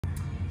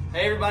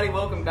Hey everybody,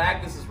 welcome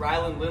back. This is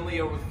Rylan Lindley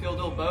over with Field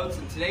Hill Boats,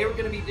 and today we're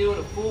going to be doing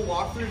a full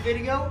walkthrough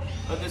video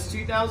of this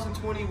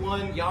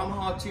 2021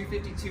 Yamaha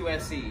 252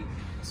 SE.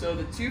 So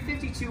the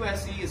 252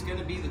 SE is going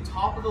to be the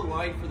top of the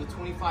line for the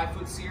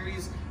 25-foot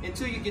series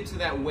until you get to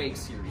that wake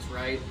series,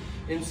 right?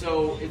 And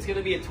so it's going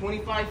to be a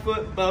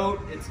 25-foot boat.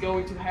 It's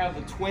going to have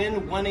the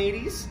twin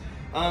 180s.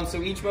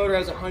 So each motor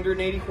has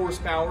 180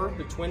 horsepower,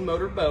 the twin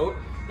motor boat.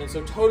 And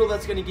so total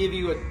that's going to give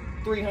you a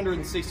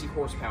 360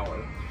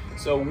 horsepower.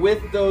 So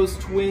with those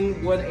twin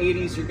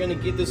 180s, you're going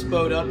to get this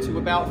boat up to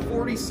about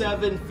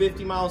 47,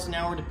 50 miles an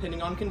hour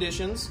depending on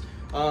conditions.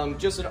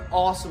 Just an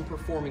awesome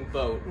performing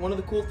boat. One of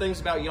the cool things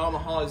about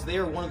Yamaha is they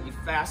are one of the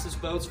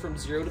fastest boats from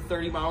 0 to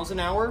 30 miles an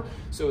hour.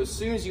 So as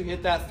soon as you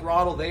hit that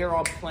throttle, they are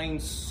on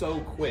planes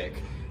so quick.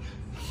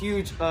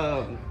 Huge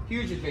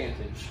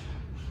advantage.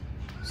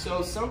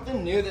 So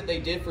something new that they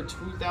did for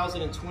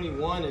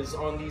 2021 is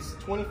on these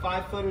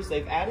 25-footers,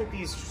 they've added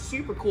these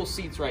super cool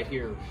seats right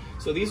here.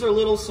 So these are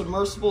little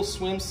submersible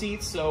swim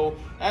seats. So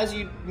as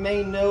you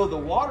may know, the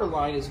water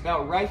line is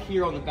about right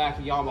here on the back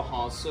of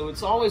Yamaha. So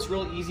it's always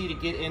real easy to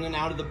get in and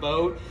out of the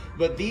boat,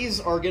 but these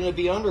are going to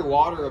be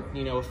underwater,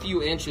 you know, a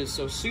few inches.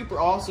 So super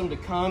awesome to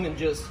come and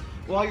just,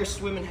 while you're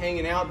swimming,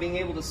 hanging out, being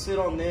able to sit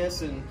on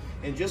this and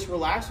just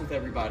relax with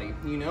everybody,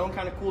 you know,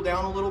 kind of cool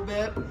down a little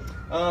bit.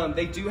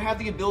 They do have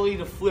the ability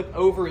to flip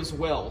over as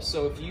well.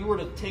 So if you were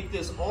to take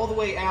this all the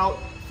way out,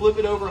 flip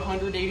it over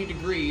 180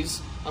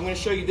 degrees, I'm going to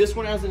show you this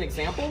one as an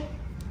example.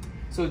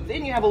 So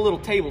then you have a little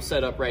table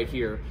set up right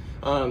here.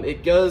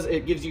 It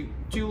gives you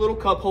two little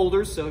cup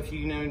holders, so if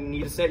you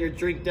need to set your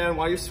drink down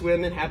while you're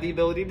swimming, have the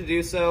ability to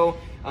do so.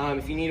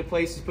 If you need a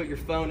place to put your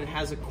phone, it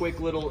has a quick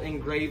little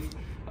engraved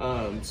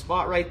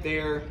spot right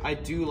there. I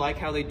do like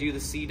how they do the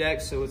sea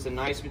deck, so it's a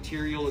nice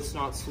material. It's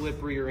not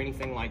slippery or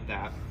anything like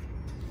that.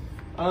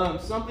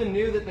 Something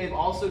new that they've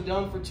also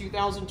done for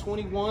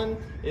 2021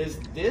 is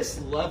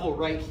this level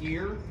right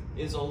here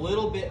is a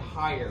little bit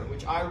higher,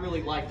 which I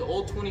really like. The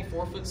old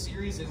 24-foot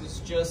series, it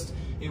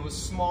was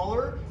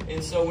smaller,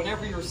 and so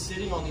whenever you're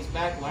sitting on these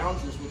back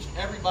loungers, which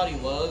everybody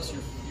loves,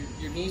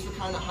 your knees are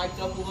kind of hiked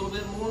up a little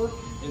bit more,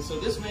 and so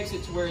this makes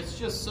it to where it's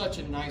just such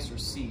a nicer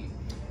seat.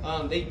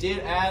 They did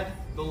add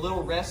the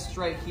little rests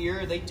right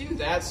here. They do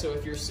that so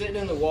if you're sitting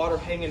in the water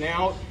hanging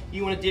out,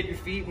 you want to dip your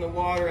feet in the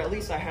water, at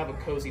least I have a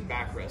cozy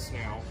backrest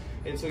now.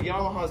 And so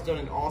Yamaha's done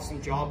an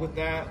awesome job with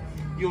that.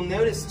 You'll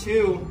notice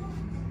too,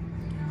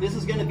 this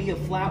is going to be a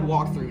flat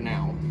walkthrough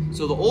now.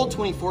 So the old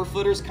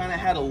 24-footers kind of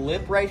had a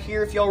lip right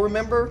here, if y'all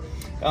remember.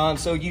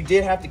 So you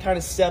did have to kind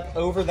of step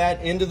over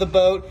that into the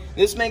boat.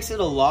 This makes it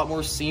a lot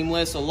more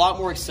seamless, a lot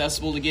more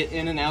accessible to get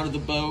in and out of the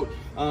boat.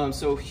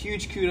 So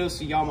huge kudos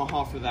to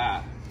Yamaha for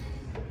that.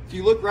 If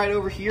you look right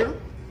over here,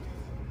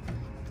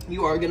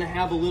 you are going to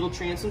have a little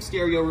transom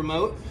stereo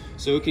remote.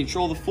 So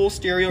control the full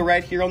stereo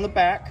right here on the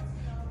back.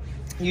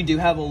 You do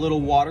have a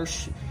little water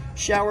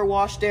shower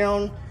wash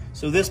down.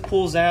 So this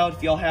pulls out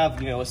if y'all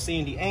have, a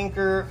sandy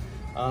anchor,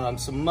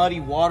 some muddy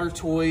water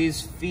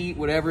toys, feet,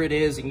 whatever it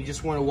is, and you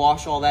just want to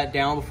wash all that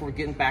down before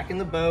getting back in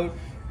the boat,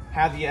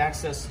 have the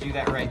access to do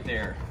that right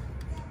there.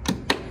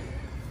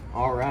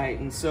 All right,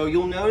 and so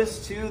you'll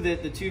notice too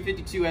that the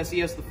 252 SE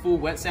has the full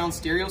wet sound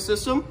stereo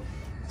system.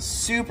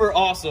 Super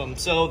awesome.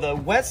 So the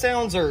wet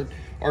sounds are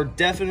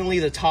definitely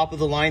the top of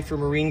the line for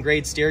marine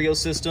grade stereo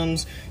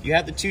systems. You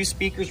have the two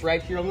speakers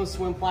right here on the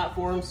swim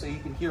platform, so you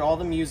can hear all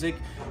the music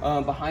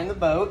behind the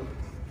boat.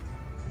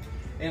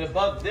 And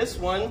above this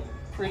one,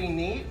 pretty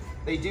neat,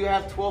 they do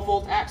have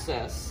 12-volt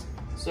access.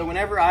 So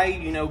whenever I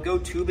go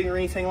tubing or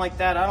anything like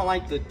that, I don't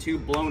like the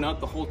tube blown up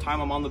the whole time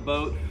I'm on the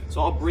boat.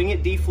 So I'll bring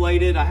it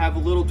deflated. I have a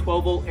little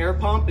 12-volt air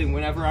pump, and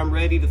whenever I'm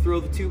ready to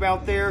throw the tube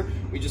out there,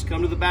 we just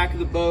come to the back of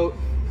the boat,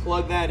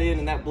 plug that in,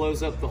 and that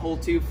blows up the whole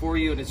tube for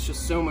you, and it's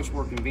just so much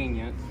more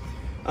convenient.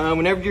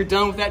 Whenever you're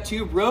done with that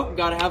tube rope,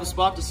 got to have a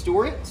spot to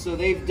store it. So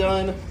they've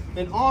done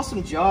an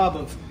awesome job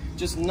of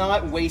just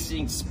not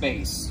wasting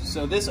space.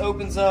 So this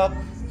opens up,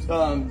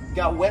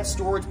 got wet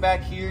storage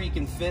back here. You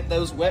can fit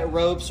those wet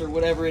ropes or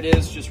whatever it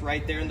is just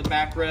right there in the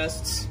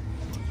backrests.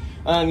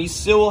 You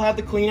still will have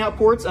the clean out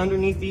ports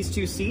underneath these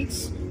two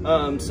seats.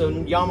 So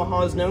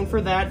Yamaha is known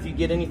for that. If you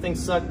get anything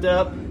sucked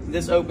up,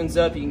 this opens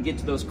up, you can get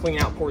to those clean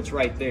out ports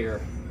right there.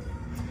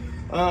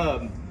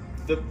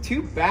 The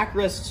two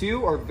backrests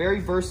too are very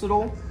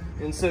versatile,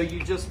 and so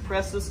you just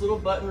press this little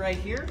button right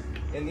here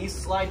and these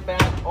slide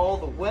back all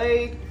the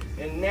way,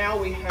 and now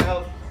we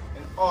have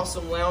an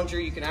awesome lounger.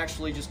 You can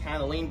actually just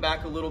kind of lean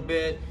back a little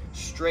bit,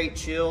 straight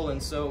chill,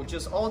 and so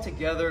just all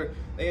together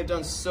they have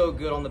done so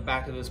good on the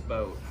back of this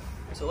boat.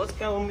 So let's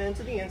come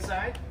into the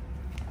inside.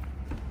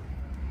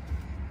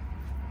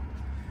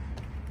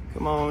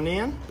 Come on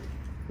in.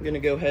 I'm gonna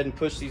go ahead and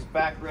push these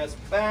backrests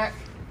back.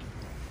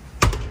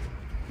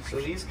 So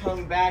these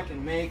come back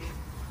and make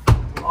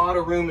a lot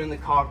of room in the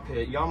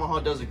cockpit.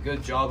 Yamaha does a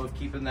good job of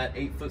keeping that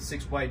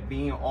 8'6" wide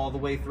beam all the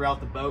way throughout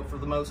the boat for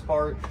the most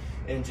part,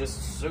 and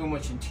just so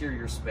much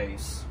interior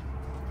space.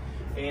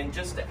 And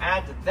just to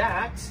add to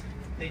that,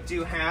 they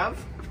do have,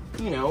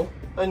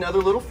 another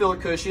little filler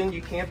cushion.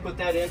 You can't put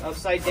that in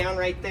upside down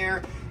right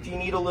there. if you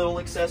need a little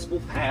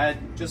accessible pad,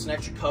 just an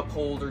extra cup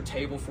holder,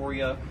 table for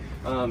you.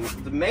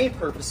 The main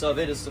purpose of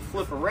it is to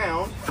flip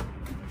around.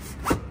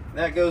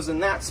 That goes in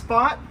that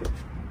spot.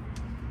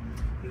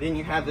 And then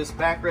you have this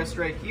backrest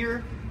right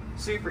here.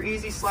 Super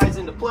easy, slides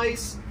into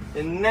place.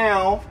 And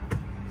now,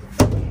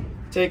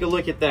 take a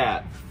look at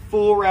that.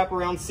 Full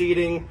wraparound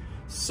seating.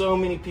 So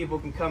many people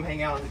can come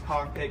hang out in the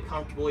cockpit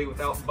comfortably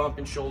without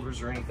bumping shoulders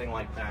or anything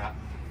like that.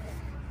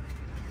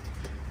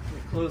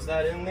 Close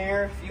that in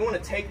there. If you want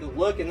to take a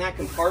look in that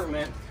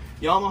compartment,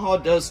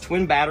 Yamaha does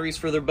twin batteries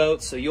for their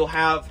boats, so you'll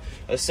have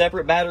a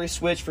separate battery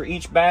switch for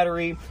each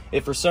battery.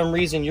 If for some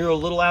reason you're a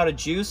little out of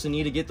juice and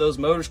need to get those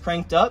motors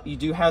cranked up, you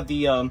do have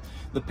the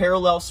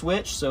parallel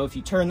switch. So if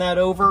you turn that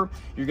over,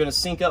 you're going to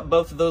sync up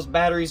both of those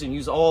batteries and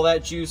use all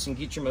that juice and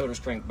get your motors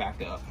cranked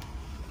back up.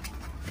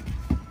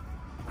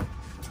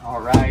 All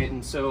right,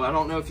 and so I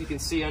don't know if you can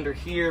see under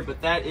here,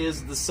 but that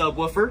is the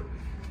subwoofer.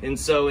 And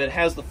so it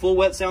has the full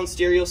wet sound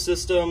stereo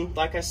system.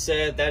 Like I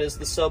said, that is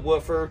the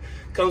subwoofer.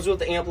 Comes with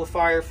the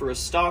amplifier. For a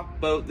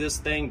stock boat, this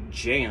thing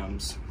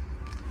jams.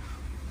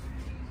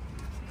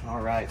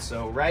 All right,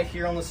 so right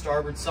here on the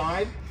starboard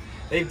side,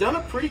 they've done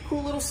a pretty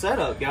cool little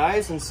setup,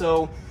 guys. And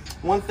so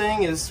one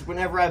thing is,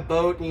 whenever I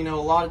boat, you know,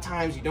 a lot of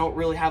times you don't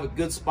really have a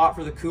good spot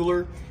for the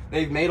cooler.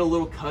 They've made a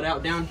little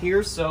cutout down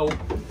here. So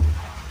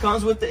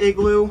comes with the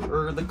Igloo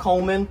or the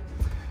Coleman.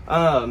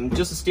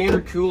 Just a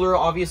standard cooler.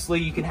 Obviously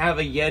you can have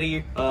a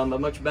Yeti, a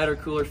much better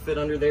cooler fit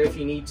under there if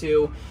you need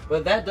to,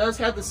 but that does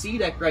have the sea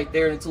deck right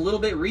there, and it's a little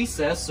bit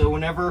recessed, so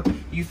whenever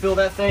you fill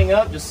that thing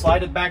up, just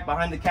slide it back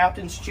behind the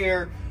captain's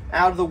chair,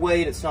 out of the way,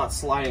 and it's not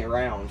sliding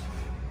around.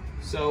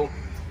 So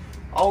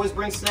always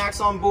bring snacks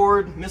on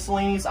board,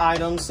 miscellaneous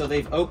items. So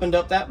they've opened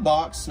up that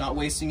box, not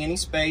wasting any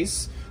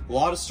space. A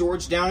lot of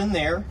storage down in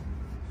there.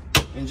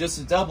 And just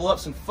to double up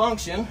some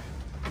function,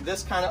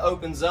 this kind of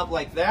opens up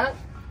like that.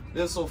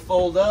 This will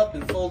fold up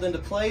and fold into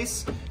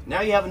place.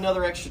 Now you have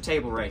another extra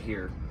table right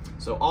here.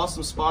 So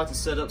awesome spot to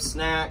set up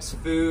snacks,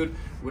 food,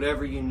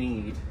 whatever you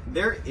need.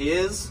 There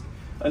is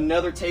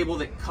another table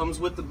that comes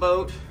with the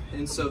boat,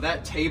 and so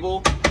that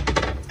table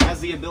has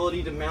the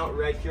ability to mount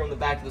right here on the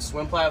back of the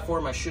swim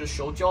platform. I should have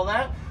showed y'all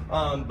that,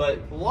 but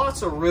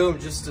lots of room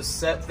just to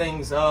set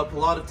things up, a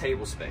lot of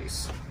table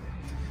space.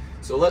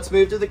 So let's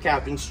move to the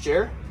captain's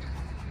chair.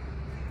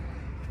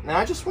 Now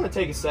I just want to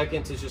take a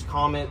second to just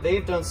comment,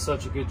 they've done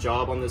such a good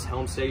job on this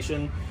helm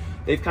station.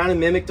 They've kind of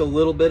mimicked a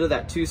little bit of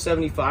that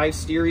 275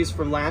 series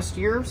from last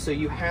year. So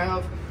you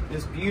have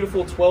this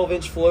beautiful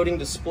 12-inch floating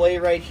display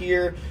right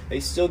here.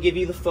 They still give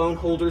you the phone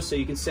holder so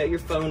you can set your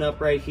phone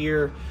up right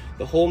here.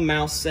 The whole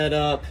mouse set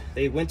up.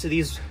 They went to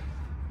these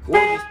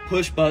gorgeous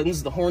push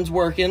buttons. The horn's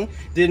working.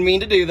 Didn't mean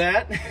to do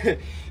that.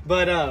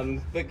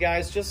 but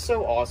guys, just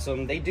so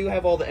awesome. They do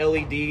have all the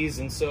LEDs,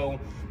 and so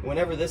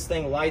whenever this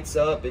thing lights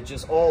up, it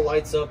just all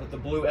lights up with the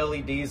blue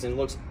LEDs and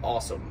looks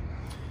awesome.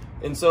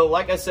 And so,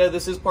 like I said,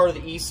 this is part of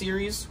the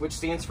E-Series, which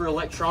stands for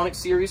Electronic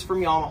Series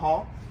from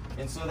Yamaha.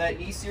 And so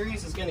that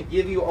E-Series is going to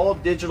give you all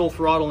digital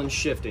throttle and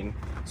shifting.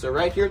 So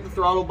right here at the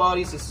throttle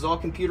bodies, this is all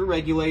computer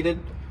regulated,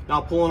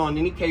 not pulling on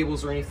any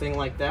cables or anything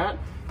like that.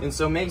 And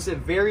so makes it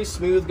very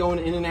smooth going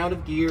in and out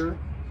of gear.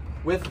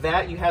 With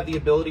that, you have the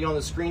ability on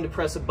the screen to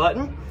press a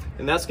button,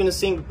 and that's going to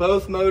sync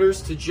both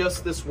motors to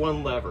just this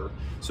one lever.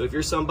 So if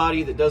you're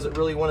somebody that doesn't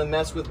really want to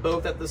mess with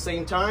both at the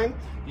same time,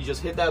 you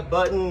just hit that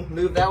button,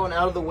 move that one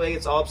out of the way,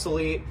 it's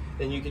obsolete,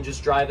 and you can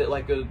just drive it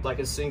like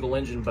a single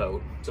engine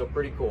boat. So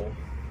pretty cool.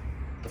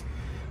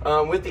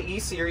 With the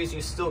E-Series,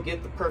 you still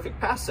get the perfect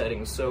pass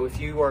settings. So if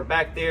you are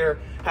back there,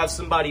 have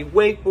somebody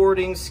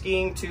wakeboarding,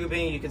 skiing,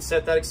 tubing, you can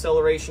set that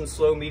acceleration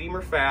slow, medium,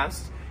 or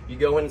fast. You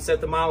go in and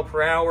set the mile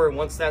per hour, and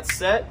once that's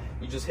set,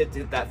 you just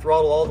hit that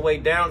throttle all the way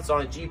down. It's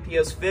on a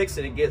GPS fix,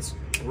 and it gets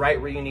right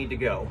where you need to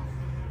go.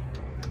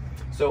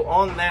 So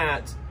on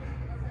that,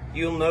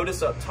 you'll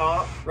notice up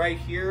top right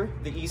here,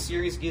 the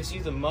E-Series gives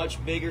you the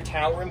much bigger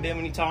tower and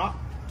bimini top.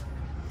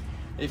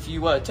 If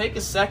you take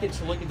a second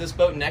to look at this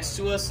boat next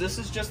to us, this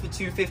is just the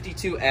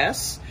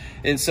 252S.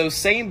 And so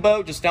same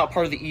boat, just not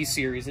part of the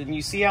E-Series. And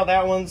you see how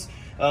that one's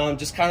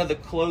just kind of the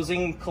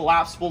closing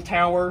collapsible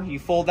tower. You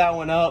fold that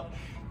one up.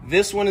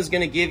 This one is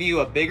going to give you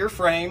a bigger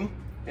frame.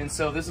 And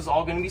so this is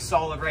all going to be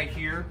solid right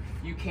here.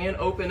 You can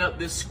open up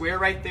this square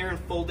right there and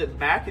fold it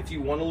back if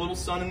you want a little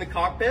sun in the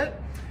cockpit.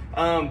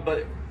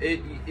 But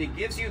it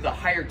gives you the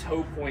higher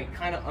tow point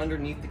kind of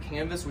underneath the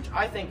canvas, which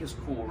I think is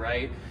cool,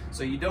 right?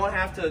 So you don't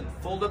have to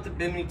fold up the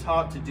bimini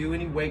top to do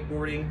any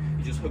wakeboarding.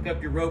 You just hook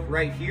up your rope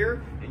right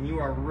here and you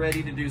are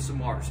ready to do some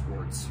water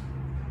sports.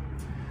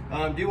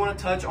 Do want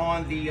to touch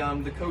on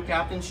the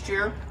co-captain's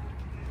chair.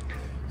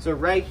 So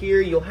right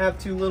here you'll have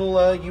two little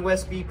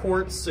USB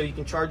ports so you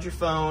can charge your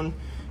phone.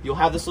 You'll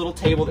have this little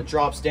table that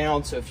drops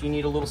down, so if you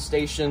need a little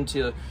station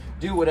to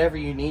do whatever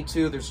you need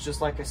to, there's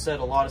just, like I said,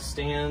 a lot of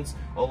stands,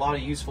 a lot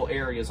of useful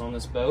areas on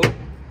this boat,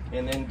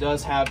 and then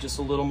does have just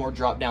a little more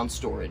drop down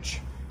storage.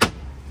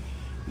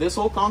 This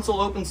whole console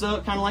opens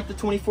up kind of like the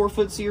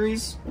 24-foot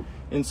series,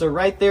 and so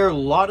right there, a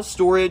lot of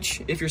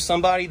storage. If you're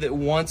somebody that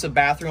wants a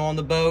bathroom on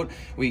the boat,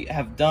 we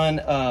have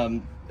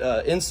done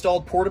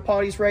installed porta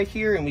potties right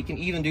here, and we can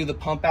even do the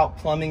pump out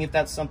plumbing if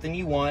that's something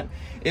you want.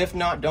 If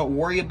not, don't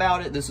worry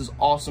about it. This is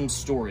awesome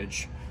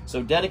storage.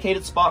 So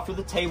dedicated spot for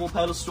the table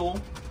pedestal.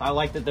 I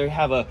like that they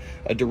have a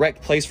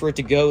direct place for it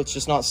to go. It's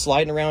just not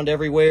sliding around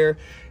everywhere.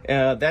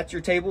 That's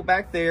your table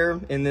back there.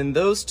 And then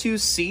those two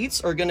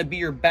seats are gonna be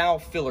your bow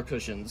filler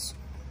cushions.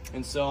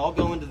 And so I'll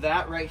go into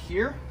that right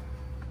here.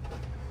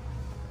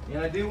 And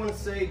I do wanna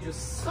say,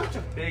 just such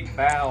a big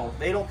bow.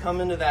 They don't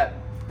come into that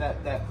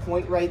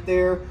point right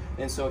there,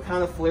 and so it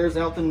kind of flares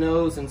out the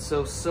nose, and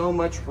so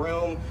much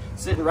room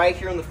sitting right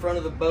here in the front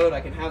of the boat.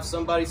 I can have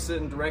somebody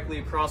sitting directly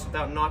across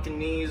without knocking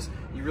knees.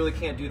 You really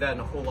can't do that in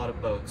a whole lot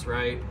of boats,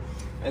 right?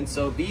 And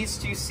so these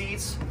two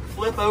seats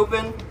flip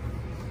open.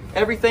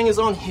 Everything is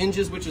on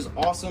hinges, which is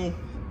awesome.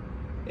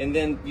 And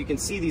then you can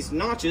see these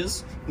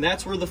notches, and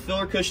that's where the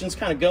filler cushions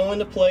kind of go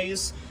into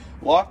place.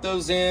 Lock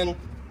those in,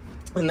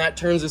 and that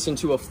turns this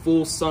into a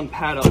full sun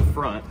pad up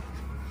front.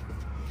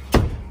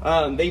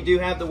 They do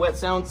have the wet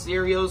sound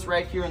stereos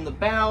right here in the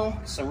bow,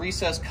 some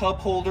recessed cup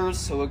holders,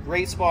 so a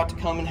great spot to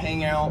come and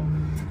hang out.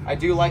 I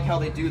do like how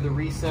they do the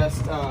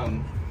recessed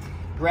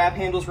grab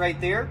handles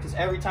right there, because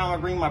every time I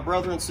bring my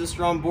brother and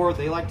sister on board,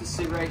 they like to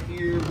sit right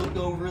here, look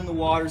over in the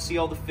water, see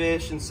all the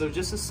fish, and so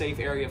just a safe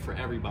area for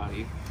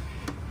everybody.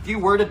 If you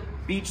were to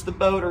beach the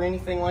boat or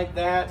anything like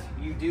that,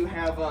 you do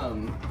have a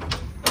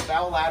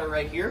bow ladder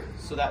right here,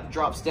 so that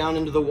drops down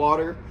into the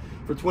water.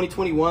 For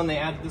 2021, they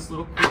added this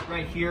little clip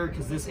right here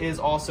because this is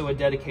also a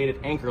dedicated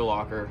anchor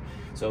locker.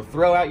 So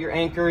throw out your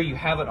anchor, you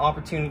have an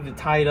opportunity to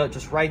tie it up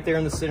just right there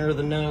in the center of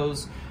the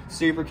nose.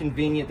 Super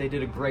convenient. They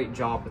did a great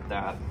job with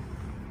that.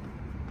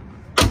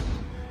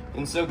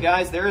 And so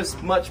guys, there is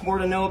much more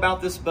to know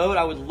about this boat.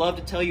 I would love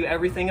to tell you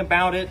everything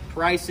about it,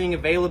 pricing,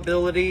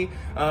 availability.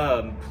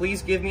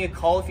 Please give me a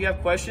call if you have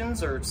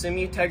questions, or send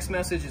me a text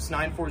message. It's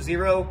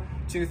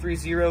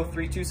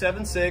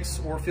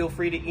 940-230-3276, or feel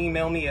free to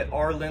email me at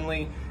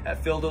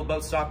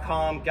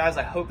rlindley@fieldillboats.com. Guys,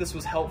 I hope this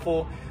was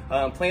helpful.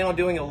 Plan on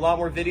doing a lot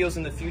more videos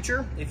in the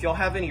future. If y'all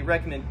have any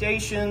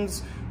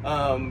recommendations,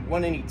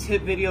 want any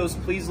tip videos,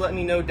 please let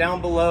me know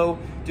down below.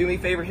 Do me a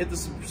favor, hit the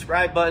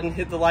subscribe button,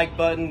 hit the like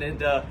button,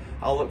 and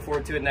I'll look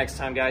forward to it next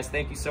time, guys.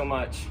 Thank you so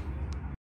much.